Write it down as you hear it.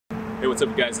Hey, what's up,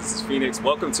 you guys? This is Phoenix.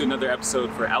 Welcome to another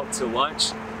episode for Out to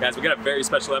Lunch. Guys, we got a very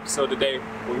special episode today.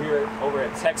 We're here over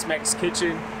at Tex Mex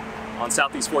Kitchen on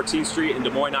Southeast 14th Street in Des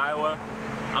Moines, Iowa.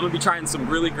 I'm gonna be trying some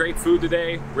really great food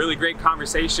today, really great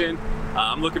conversation.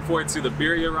 I'm looking forward to the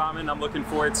birria ramen. I'm looking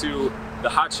forward to the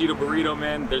hot Cheeto burrito,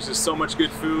 man. There's just so much good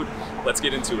food. Let's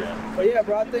get into it. But yeah,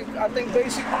 bro, I think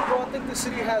basically, bro, I think the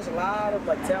city has a lot of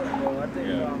like talent, bro. I think,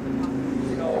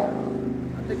 you know,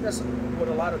 I think that's what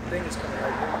a lot of things come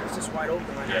like. It's just wide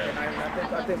open right now.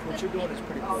 And I think what you're doing is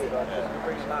pretty cool, bro. You're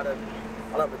bringing a lot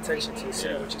of attention to the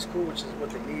city, which is cool, which is what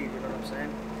they need. You know what I'm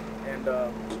saying? And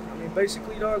I mean,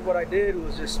 basically, dog, what I did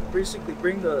was just basically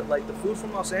bring the food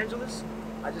from Los Angeles.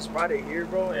 I just brought it here,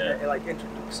 bro, and like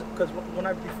introduce it. Because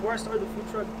before I started the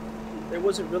food truck, there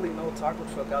wasn't really no taco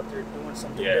truck out there doing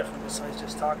something different besides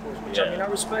just tacos. Which I mean, I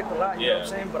respect a lot. You know what I'm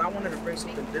saying? But I wanted to bring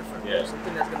something different, bro,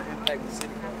 something that's gonna impact the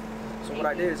city, bro. So what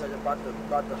I did is I just brought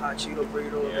the hot Cheeto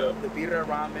burrito, the birria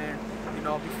ramen. You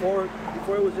know, before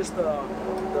it was just the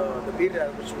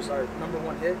birria, which was our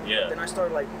 #1 hit. Yeah. Then I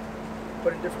started like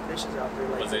putting different dishes out there.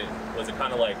 Like, was it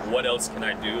kind of like, what else can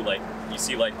I do? Like, you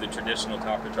see like the traditional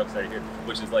taco trucks that are here,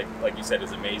 which is like you said,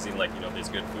 is amazing. Like, you know, there's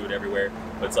good food everywhere.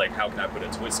 But it's like, how can I put a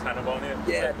twist kind of on it?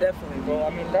 Yeah, definitely, bro.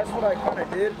 I mean, that's what I kind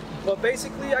of did. But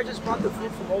basically, I just brought the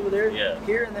food from over there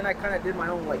here, and then I kind of did my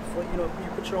own, like, you know, you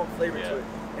put your own flavor to it,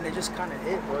 and it just kind of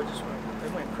hit, bro.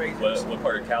 It went crazy. What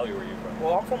part of Cali were you from?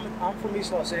 Well, I'm from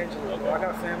East Los Angeles. Bro. I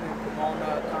got family in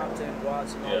Pomona, Compton,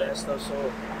 Watts, and all that stuff.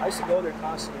 So I used to go there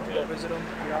constantly to go visit them,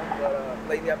 you know. But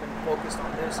lately, I've been focused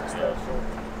on this and stuff. So,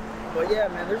 but yeah,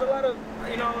 man, there's a lot of,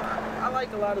 you know, I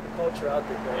like a lot of the culture out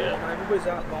there, bro. You know, everybody's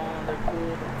outgoing, they're cool.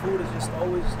 The food is just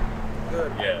always good.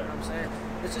 You know what I'm saying?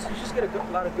 It's just, you just get a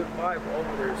lot of good vibe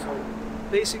over there. So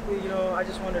basically, you know, I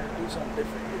just wanted to do something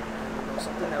different here, man. You know,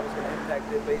 something that was gonna impact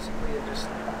it basically, and just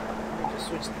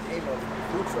switch the game of the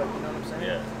food truck. You know what I'm saying?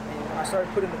 Yeah. And when I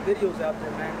started putting the videos out there,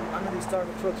 man, none of these taco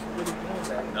trucks were really doing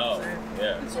that. You know what I'm saying?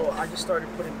 Yeah. And so I just started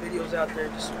putting videos out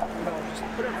there, just, you know,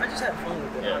 I just had fun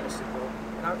with it, honestly, bro.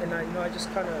 And I, you know, I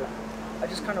just kind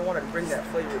of wanted to bring that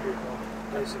flavor here, bro.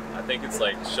 Basically. I think it's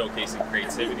like showcasing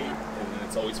creativity, and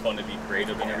it's always fun to be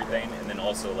creative and everything. And then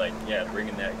also like,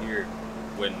 bringing that here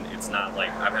when it's not like,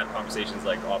 I've had conversations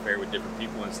like off air with different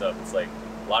people and stuff. It's like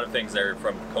a lot of things that are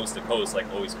from coast to coast, like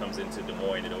always comes into Des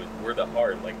Moines. We're the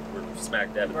heart, like we're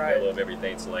smack dab in the middle of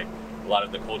everything. So like a lot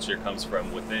of the culture comes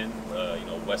from within, you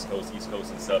know, West Coast, East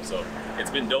Coast and stuff. So it's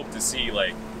been dope to see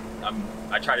like,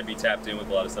 I try to be tapped in with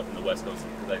a lot of stuff in the West Coast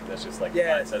because that's just like the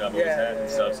mindset I've always had and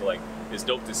stuff. So like it's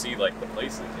dope to see like the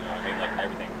places, you know what I mean, like and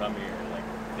everything come here, and like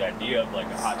the idea of like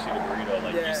a hot Cheeto burrito,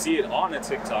 like you see it on a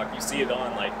TikTok, you see it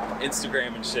on like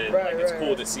Instagram and shit. Like it's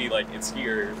cool to see like it's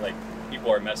here, like people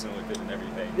are messing with it and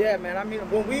everything. Yeah, man. I mean,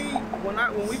 when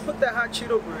we put that hot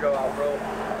Cheeto burrito out, bro,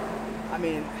 I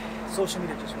mean, social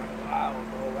media just went wild,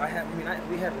 bro.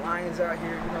 We had lines out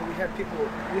here. You know, we had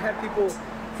people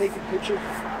taking pictures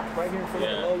right here in front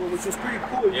of the logo, which was pretty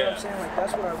cool. You know what I'm saying? Like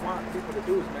that's what I want people to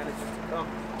do, is man, is just to come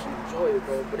and enjoy it,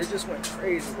 bro. But it just went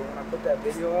crazy, bro, when I put that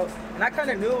video out. And I kind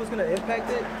of knew it was gonna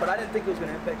impact it, but I didn't think it was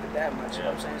gonna impact it that much. You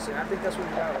know what I'm saying? So I think that's when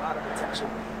we got a lot of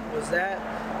attention. Was that,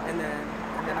 and then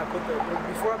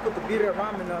before I put the birria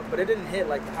ramen up, but it didn't hit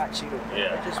like the hot Cheeto.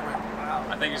 Yeah. It just went wow.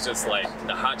 I think it's just like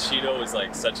the hot Cheeto is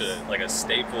like such a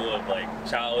staple of like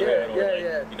childhood,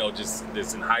 you know, just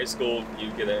this in high school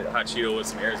you get a hot Cheeto with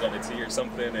some Arizona tea or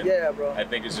something, and bro. I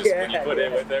think it's just when you put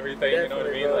it with everything, you know what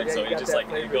I mean? Bro. Like so it just like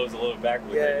flavor. It goes a little back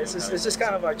with it. It's just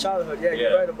kind of our childhood. Yeah,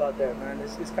 you're right about that, man.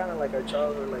 It's kind of like our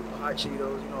childhood, like hot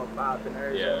Cheetos, you know, pop and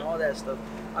Arizona, and all that stuff.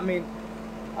 I mean,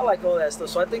 I like all that stuff,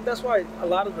 so I think that's why a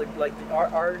lot of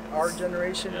our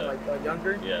generation, like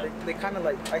younger, they kind of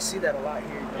like, I see that a lot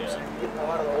here. You know what I'm saying? You get a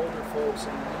lot of the older folks,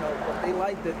 and you know, but they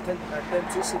like the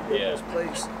authenticity of this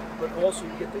place. But also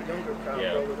you get the younger crowd,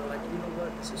 bro, where they're like, you know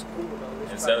what, this is cool,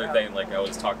 bro. It's the other thing, like I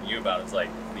was talking to you about, is like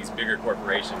these bigger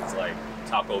corporations, like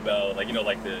Taco Bell, like you know,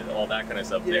 like all that kind of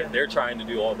stuff. They're trying to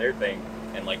do all their thing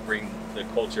and like bring the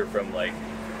culture from like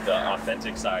the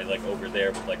authentic side, like over there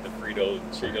with like the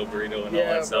Cheeto burrito and all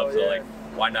that stuff. So like,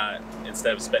 why not,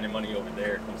 instead of spending money over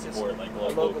there, come support like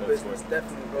local business?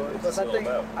 Definitely, bro. Because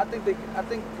I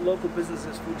think local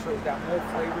businesses, food trucks got more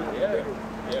flavor than bigger.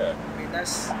 Yeah. I mean,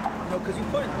 that's, you know, because you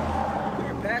put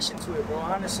your passion to it, bro.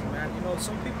 Honestly, man. You know,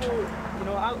 some people, you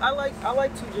know, I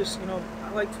like to just, you know,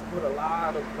 I like to put a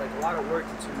lot of work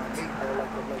into my meat, bro.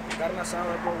 Like the carne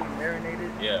asada, bro, we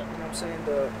marinated. Yeah. You know what I'm saying?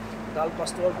 The al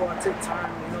pastor, bro, I take time.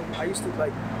 You know, I used to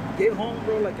like get home,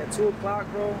 bro, like at 2 o'clock,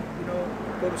 bro. You know,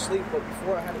 go to sleep. But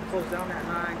before I had to close down at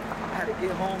 9, I had to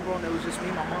get home, bro, and it was just me,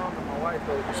 my mom, and my wife,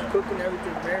 bro, just cooking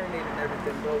everything, marinating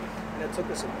everything, bro. And and it took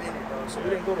us a minute, though. So we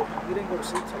didn't go to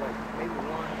sleep till like maybe 1,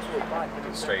 2 o'clock.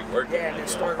 Straight working. Yeah, and then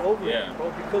start over again,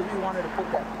 bro, because we wanted to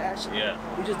put that passion. Yeah.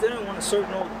 We just didn't want to serve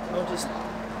just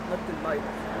nothing like.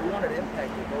 We wanted to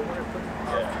impact it, bro. We wanted to put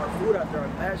our food out there, our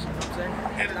passion. You know what I'm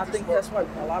saying? And I think that's why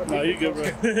a lot of people. No, you good,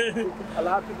 bro. A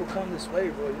lot of people come this way,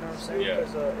 bro. You know what I'm saying? Yeah.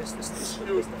 Because it's the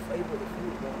flavor of the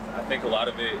food, bro. I think a lot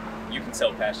of it, you can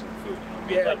tell passion in food. You know what I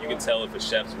mean? Yeah, like you can tell if a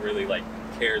chef's really like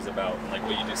cares about like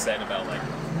what you just said about like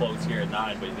close here at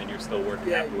 9, but then you're still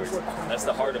working afterwards. That's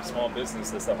the heart of small business.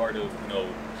 That's the heart of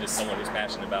just someone who's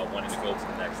passionate about wanting to go to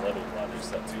the next level with a lot of their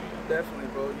stuff too. Definitely,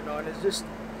 bro. And it's just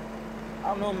I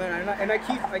don't know, man. And I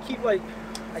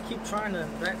keep trying to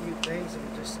invent new things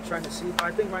and just trying to see.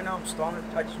 I think right now I'm stalling.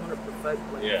 I just want to perfect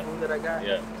like the food that I got.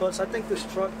 Yeah. Plus, I think this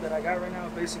truck that I got right now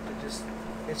basically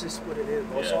it's just what it is,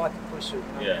 bro. So I can push it.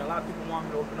 You know? A lot of people want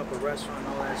me to open up a restaurant and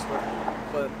all that stuff,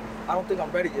 but I don't think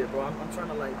I'm ready yet, bro. I'm trying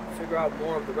to like figure out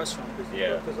more of the restaurant business.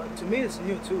 Yeah. Because to me it's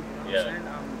new too. You know what I'm saying?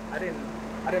 I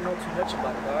didn't know too much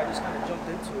about it, though. I just kind of jumped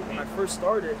into it. When I first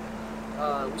started,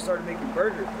 we started making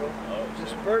burgers, bro.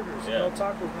 Just burgers, no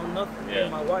tacos, no nothing. Me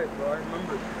and my wife, bro. I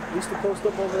remember we used to post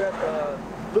up over at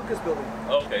Lucas building.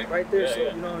 Okay. Right there.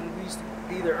 And we used to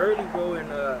be there early, bro,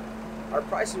 and our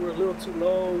prices were a little too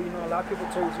low. A lot of people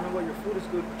told us, what, your food is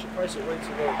good, but your prices are way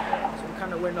too low. So we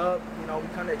kind of went up. We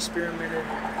kind of experimented.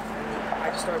 And I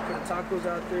just started putting tacos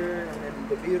out there, and then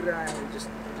the birria, and it just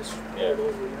rolled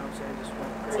over. You know what I'm saying? Just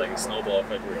went crazy. It's like a snowball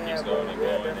effect where it keeps going and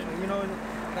going. Definitely.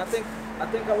 And I think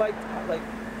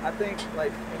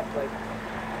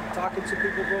talking to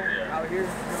people, bro, out here. You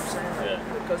know what I'm saying? Like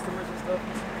the customers and stuff,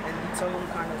 and you tell them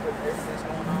kind of what everything's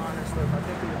going on and stuff. I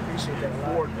think they appreciate that a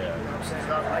lot. You know what I'm saying?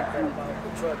 I like that about the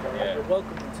truck, bro. Like, they're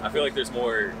welcoming to I feel like there's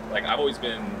more. Like I've always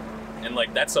been, and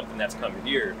like that's something that's come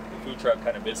here. The food truck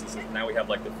kind of business. Now we have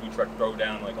like the food truck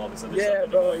throwdown, like all this other stuff.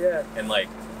 Bro. And like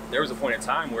there was a point in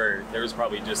time where there was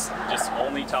probably just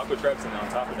only taco trucks, and on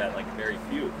top of that, like very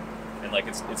few. And like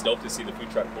it's dope to see the food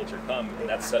truck culture come, and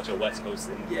that's such a West Coast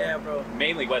thing. Yeah, bro.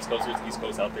 Mainly West Coast, there's East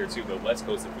Coast out there too, but West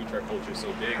Coast, the food truck culture is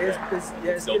so big.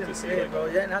 It's dope to see, big, bro.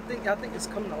 Yeah, and I think it's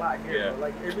coming a lot here, bro.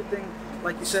 Like everything,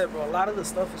 like you said, bro. A lot of the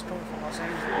stuff is coming from Los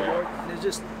Angeles, New York, and it's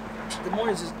just Des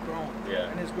Moines is growing.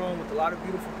 And it's growing with a lot of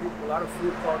beautiful people, a lot of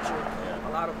food culture,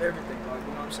 a lot of everything, dog. You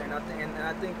know what I'm saying?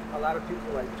 I think a lot of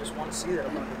people like just want to see that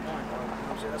about Des Moines, dog. You know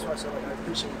what I'm saying? That's why I said like I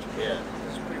appreciate what you're doing.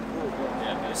 It's pretty cool, bro.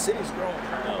 The city's growing.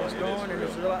 It's growing, and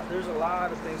there's a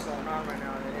lot of things going on right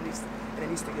now, and it needs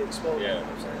to get exposed. You know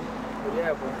what I'm saying? But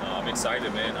yeah, bro. I'm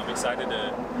excited, man. I'm excited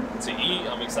to eat.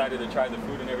 I'm excited to try the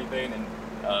food and everything, and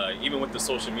even with the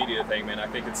social media thing, man, I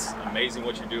think it's amazing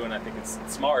what you're doing. I think it's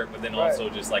smart, but then also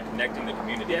just like connecting the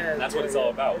community. That's what it's all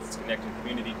about. It's connecting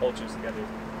community cultures together.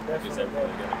 Definitely.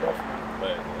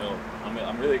 But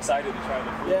I'm really excited to try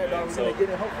the food. Yeah, dog, we're gonna get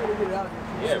it. Hopefully we'll get it out here.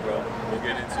 Yeah, bro. We'll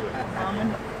get into it.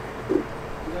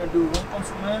 We're gonna do one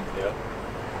consomme. Yeah.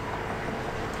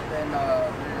 Then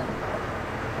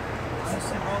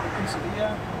honestly, bro, the quesadilla.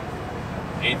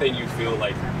 Anything you feel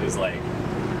like is like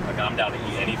I'm down to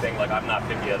eat anything. Like I'm not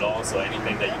picky at all, so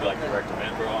anything that you'd like to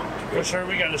recommend, bro. For sure,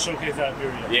 we gotta showcase that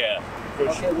here. Yeah.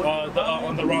 Okay,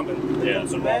 on the ramen. Yeah.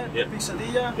 So man, the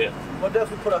quesadilla. Yeah. We'll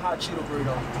definitely put a hot Cheeto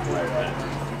burrito.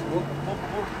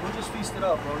 We'll just feast it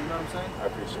up, bro. You know what I'm saying? I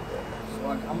appreciate that. So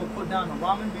I'm gonna put down the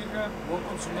ramen birria, one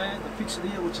consomme, the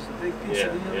quesadilla, which is the big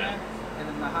quesadilla, man, and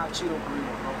then the hot Cheeto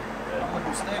burrito, bro. I'm gonna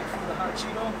do steak for the hot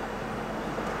Cheeto,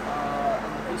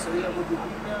 and the quesadilla will be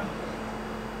birria,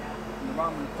 and the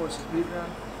ramen, of course, is birria.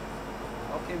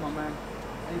 Okay, my man.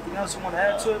 Anything else you want to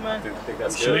add to it, man? I think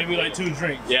that's good. Maybe like 2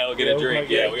 drinks. Yeah, we'll get a drink.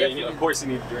 Of course you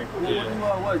need a drink. What do you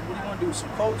want to do? Some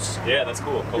Cokes? Yeah, that's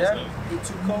cool. Cokes, do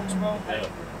 2 Cokes, bro. Yeah.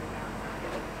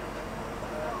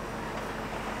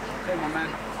 Okay, my man.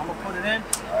 I'm gonna put it in.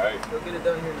 All right. We'll get it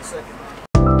done here in a second, man.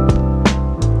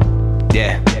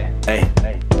 Yeah. Hey.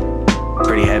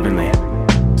 Pretty heavenly.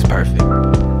 It's perfect.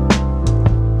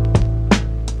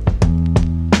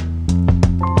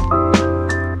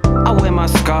 My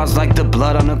scars like the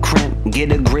blood on a crimp.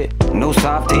 Get a grip. No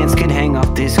soft hands can hang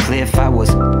off this cliff. I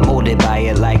was molded by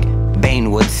it like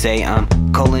Bane would say. I'm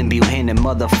Colin Buchanan,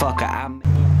 motherfucker.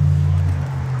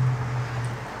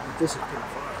 This is pretty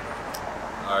fun.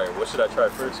 Alright, what should I try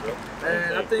first, bro?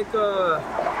 Man, I think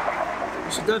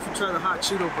you should definitely try the hot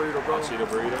Cheeto burrito, bro. Hot Cheeto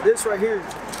burrito? This right here.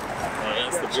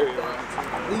 That's the birria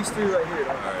ramen. These 3 right here,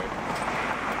 though.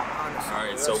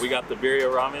 Alright, so we got the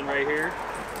birria ramen right here.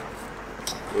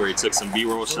 We already took some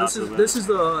B-roll shots of that. This is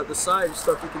the side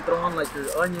stuff you can throw on, like your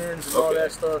onions and all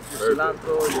that stuff, your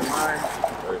cilantro, your lime.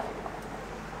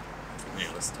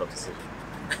 Man, that's a tough decision.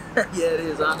 Yeah, it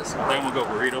is, honestly. I think we'll go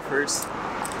burrito first.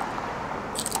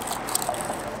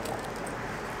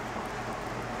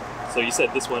 So you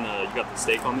said this one, you got the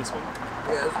steak on this one?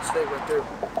 Yeah, that's the steak right there.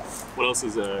 What else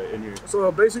is in here? So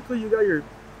basically, you got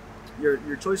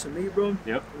your choice of meat, bro.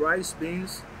 Yep. Rice,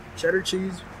 beans, cheddar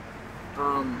cheese,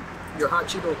 your hot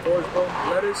Cheeto, of course, bro.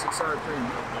 Lettuce and sour cream.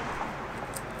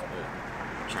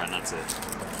 Try not to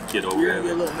get over You're it. gonna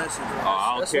get a little messy, bro. Oh,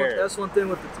 I don't care. That's one thing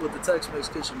with the Tex Mex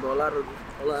Kitchen, bro. A lot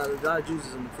of God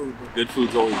uses in the food, bro. Good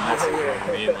food's always messy. Yeah. You know what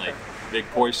I mean? Like big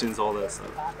portions, all that stuff.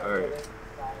 All right.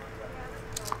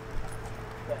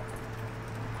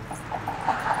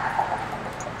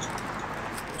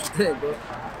 Dang, bro.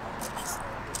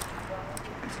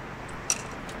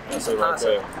 That's Some it right hot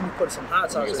there. sauce. Let me put some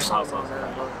hot sauce or Some hot something on sauce.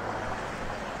 that,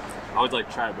 bro. I would like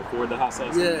try it before the hot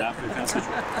sauce Yeah. and after the hot sauce.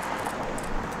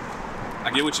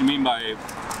 I get what you mean by,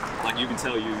 like you can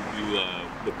tell you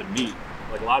with the meat.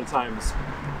 Like a lot of times,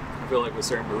 I feel like with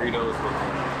certain burritos, with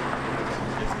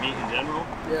just meat in general,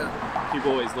 Yeah.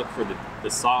 people always look for the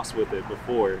sauce with it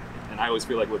before. And I always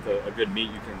feel like with a good meat,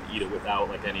 you can eat it without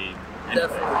like anything.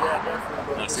 Definitely, yeah,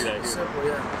 definitely, bro. I see that It's here. simple,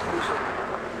 yeah. Appreciate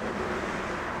it.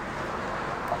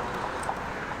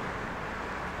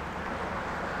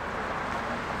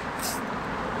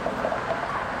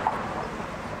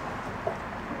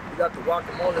 You got the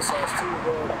guacamole sauce too,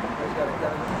 bro. You gotta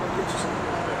get you some.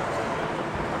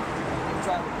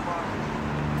 Try the guacamole.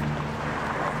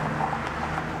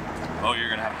 Oh, you're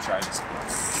gonna have to try this.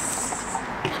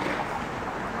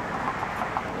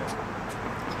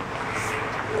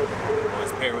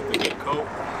 Always pair with the good Coke.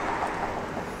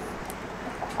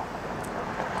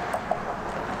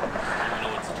 I don't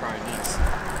know what to try next.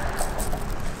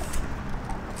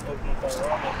 Open up our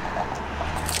ramen.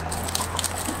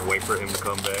 Wait for him to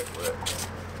come back. But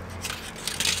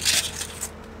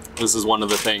this is one of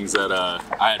the things that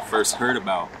I had first heard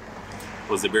about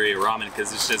was the birria ramen,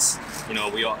 because it's just, you know,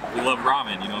 we love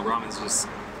ramen. You know, ramen's just,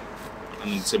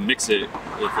 and to mix it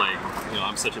with, like, you know,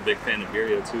 I'm such a big fan of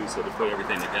birria too, so to put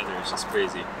everything together is just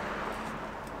crazy.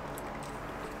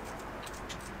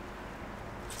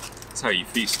 That's how you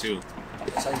feast too.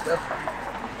 That's how you go.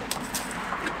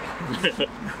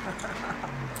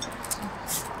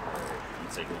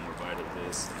 Take one more bite of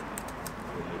this.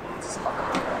 We'll move on to some.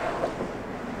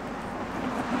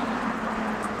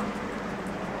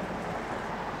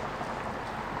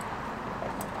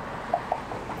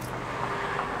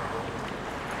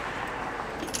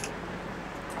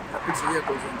 Pizzeria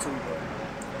goes in too, bro.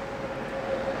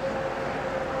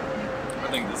 I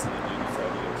think this is a genius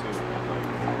idea too.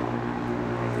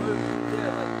 Yeah,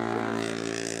 like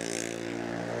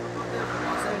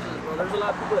Los Angeles, bro. There's a lot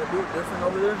of people that do it different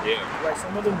over there. Yeah. Like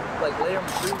some of them like lay them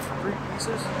three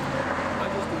pieces. I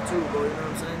just do two, bro. You know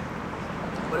what I'm saying?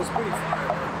 But it's pretty fire,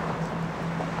 bro.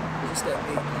 It's just that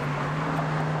meat, man.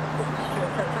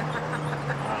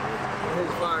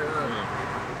 It's fire, huh?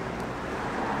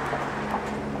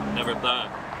 Never thought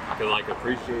I could like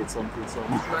appreciate something so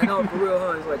much. I know, for real,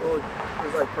 huh? It's like, oh,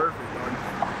 it's like perfect, dog.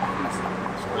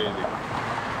 It's crazy.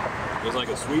 There's like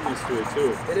a sweetness to it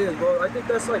too. It is, bro. I think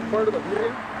that's like part of the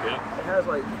birria. Yeah. It has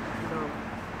like, you know,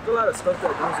 there's a lot of stuff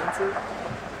that goes into it,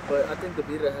 but I think the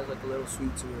birria has like a little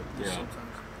sweet to it sometimes.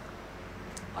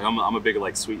 Like I'm a big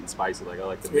like sweet and spicy. Like I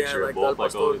like the mixture of both.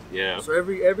 Like pastor. yeah. So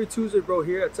every Tuesday, bro,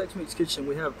 here at Tex Mex Kitchen,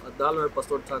 we have $1 al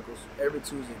pastor tacos every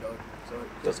Tuesday, dog. So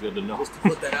That's good to know. Just to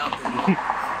put that out there, bro. A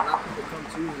lot of people come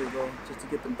Tuesday, bro, just to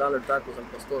get them $1 tacos al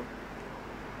pastor.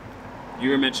 You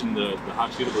were mentioning the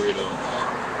hot Cheeto burrito.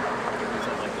 You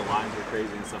said like the lines were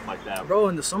crazy and stuff like that. Bro,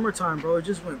 in the summertime, bro, it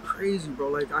just went crazy, bro.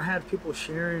 Like I had people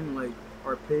sharing like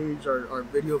our page, our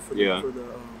video for the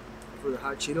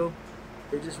hot Cheeto.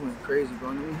 It just went crazy,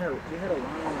 bro. And we had a line. We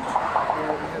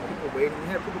had people waiting. We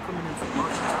had people coming in from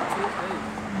Marshalltown too. Hey,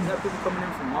 we had people coming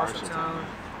in from Marshalltown,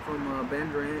 from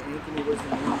Bandera, Anthony was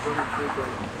the name, Jordan Creek,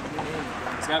 like, you name it,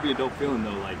 bro. It's gotta be a dope feeling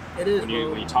though. Like it is,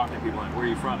 when you talk to people like, where are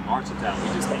you from? Marshalltown.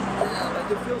 We just think. Yeah, like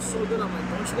it feels so good. I'm like,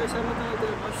 don't you guys have anything like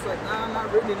that? Marshall's like, nah,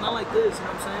 not really, not like this. You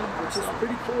know what I'm saying? Which is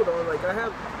pretty cool though. Like I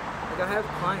have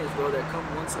clients, bro, that come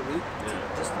once a week,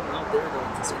 just come out there though,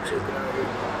 to check it out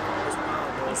here.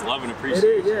 It's love and appreciation.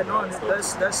 It is, yeah, no, and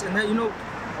that's and that, you know,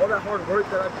 all that hard work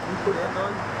that we put in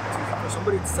on for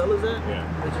somebody to tell us that,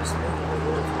 it just makes the whole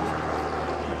world.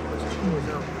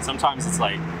 Sometimes it's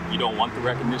like you don't want the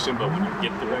recognition, but when you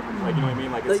get the recognition, like, you know what I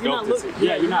mean? Like it's like, dope.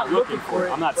 You're not looking for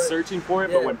it. I'm not searching for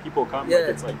it, but when people come, like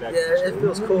it's like that. Yeah, it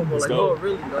feels cool, but like, oh,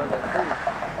 really, dog, like, cool.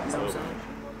 You know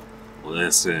what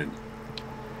I'm saying?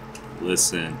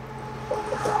 Listen.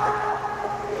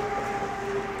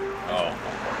 Oh.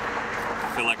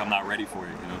 I feel like I'm not ready for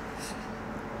it, you know?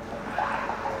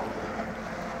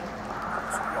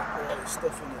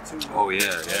 Stuff in it too, oh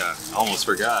yeah, I almost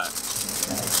forgot.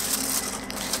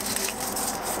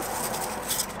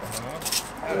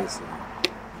 Obviously.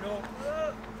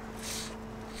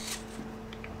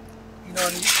 You know,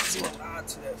 and you can do a lot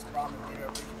to that ramen dinner. You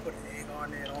can put an egg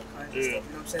on it, all kinds of stuff. You know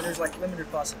what I'm saying? There's like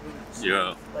limited possibilities.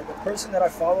 Yeah. Like a person that I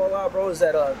follow a lot, bro, is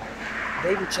that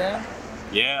David Chang.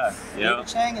 Yeah. Yeah. David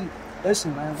Chang, and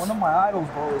listen, man, one of my idols,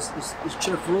 bro, is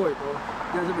Chef Floyd, bro.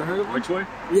 You guys ever heard of him? Which way?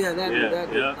 Yeah, that dude,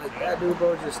 Yeah. Like that dude,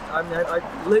 bro. Just I mean, I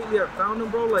lately I found him,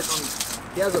 bro. Like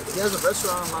he has a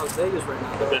restaurant in Las Vegas right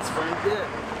now. The best friend. Yeah.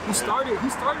 He started a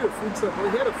food truck, bro.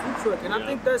 He had a food truck, and I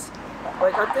think that's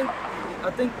like I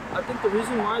think the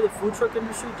reason why the food truck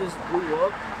industry just blew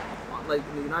up, like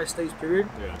in the United States, period.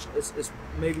 Yeah. It's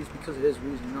maybe it's because of his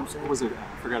reason. You know what I'm saying? What was it?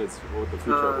 I forgot what the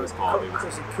food truck was called.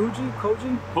 Was it Koji?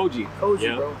 Koji,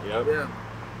 yep, bro. Yep. Yeah.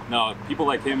 No, people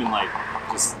like him and like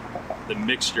just the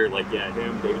mixture, like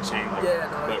him, David Chang, like,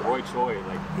 but Roy Choi,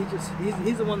 like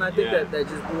he's the one I think that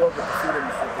just blew up with the food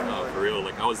industry. For real.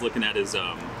 Like I was looking at his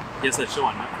he has that show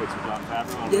on Netflix with John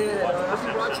Favreau. Yeah, I've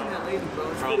been watching that lately,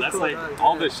 bro. Bro, that's cool, like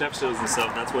all the chef shows and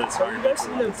stuff. That's what inspired me. You guys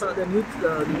seen the new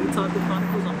Taco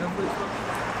Chronicles on Netflix, bro?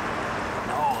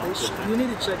 No. You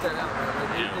need to check that out, man. Like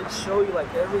they show you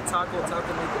like every taco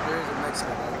maker there is in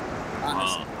Mexico. Like,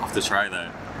 honestly. I'll have to try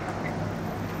that.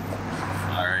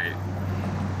 All right.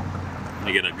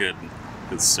 I get a good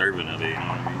serving of it. You know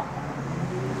what I mean?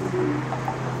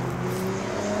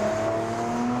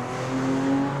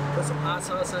 Put some hot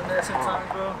sauce in there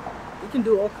sometimes, bro. You can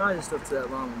do all kinds of stuff to that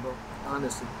ramen, bro.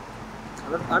 Honestly,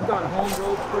 I've gone home,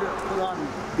 bro. Put on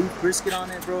beef brisket on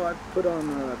it, bro. I put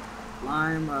on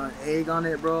lime, egg on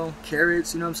it, bro.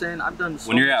 Carrots. You know what I'm saying? I've done.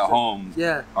 When you're at home,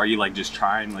 yeah. Are you like just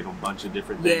trying like a bunch of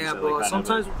different things? Yeah, bro. Like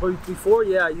sometimes before,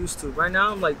 yeah, I used to. Right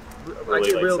now, I'm like, really,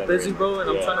 I get real busy, bro, and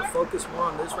I'm trying to focus more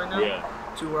on this right now. Yeah.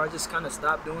 To where I just kind of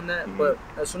stopped doing that. Mm-hmm. But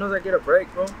as soon as I get a break,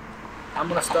 bro, I'm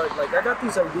gonna start, like, I got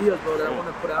these ideas, bro, that I want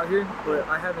to put out here, but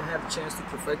I haven't had a chance to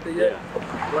perfect it yet.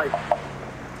 Yeah. Like,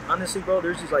 honestly, bro,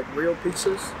 there's these, like, real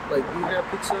pizzas, like, you have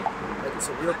pizza, like, it's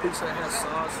a real pizza that has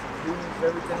sauce, beans,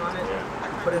 everything on it. Yeah.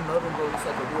 You put it in the oven, bro, it's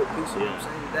like a real pizza, you know what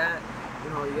I'm saying? That,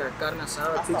 you know, you got carne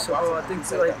asada pizza, bro. I think,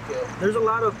 like, there's a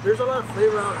lot of flavor out in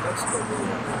Mexico, bro,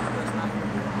 that's not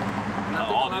here.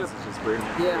 No, all this is just brilliant.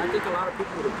 Yeah, I think a lot of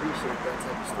people would appreciate that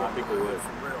type of stuff. I think they would.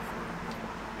 For real.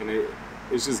 And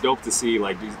it's just dope to see,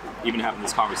 like, even having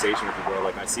this conversation with you, bro.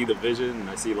 Like, I see the vision, and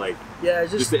I see, like,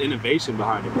 just the innovation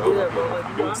behind it, bro. Yeah, like, bro. Like,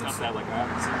 you're doing stuff that, like, I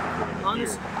haven't seen before.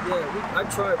 Honestly, I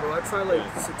try, bro. I try, like,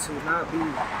 to not be,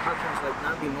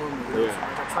 not be normal. You know?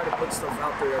 Like, I try to put stuff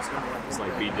out there that's gonna, like, it's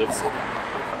like be different.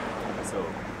 So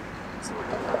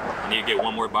I need to get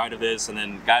one more bite of this, and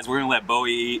then, guys, we're gonna let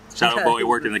Bowie eat. Shout out Bowie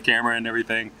working the camera and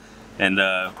everything, and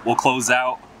we'll close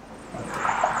out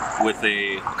with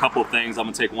a couple of things. I'm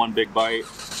gonna take one big bite.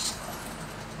 It's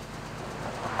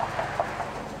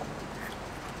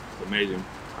amazing.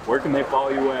 Where can they follow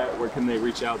you at? Where can they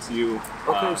reach out to you?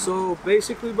 Okay, so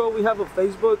basically, bro, we have a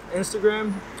Facebook,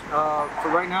 Instagram for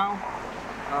right now.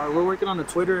 We're working on the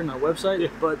Twitter and our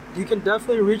website, but you can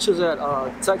definitely reach us at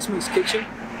Tex Mex Kitchen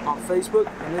on Facebook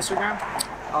and Instagram.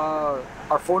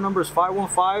 Our phone number is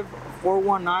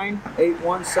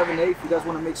 515-419-8178 if you guys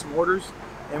want to make some orders.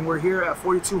 And we're here at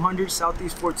 4200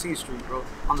 Southeast 14th Street, bro,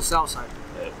 on the south side.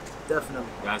 Yeah. Definitely.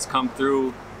 Guys, come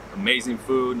through. Amazing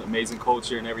food, amazing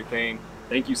culture and everything.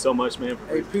 Thank you so much, man.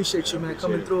 Hey, appreciate you, man,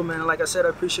 coming through, man. Like I said, I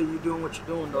appreciate you doing what you're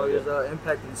doing, dog. It's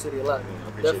impacting the city a lot.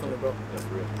 Definitely, bro.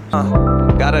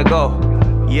 Gotta go.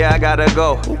 Yeah, I gotta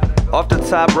go. Off the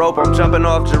top rope, I'm jumping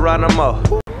off Geronimo.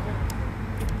 What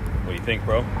do you think,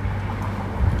 bro?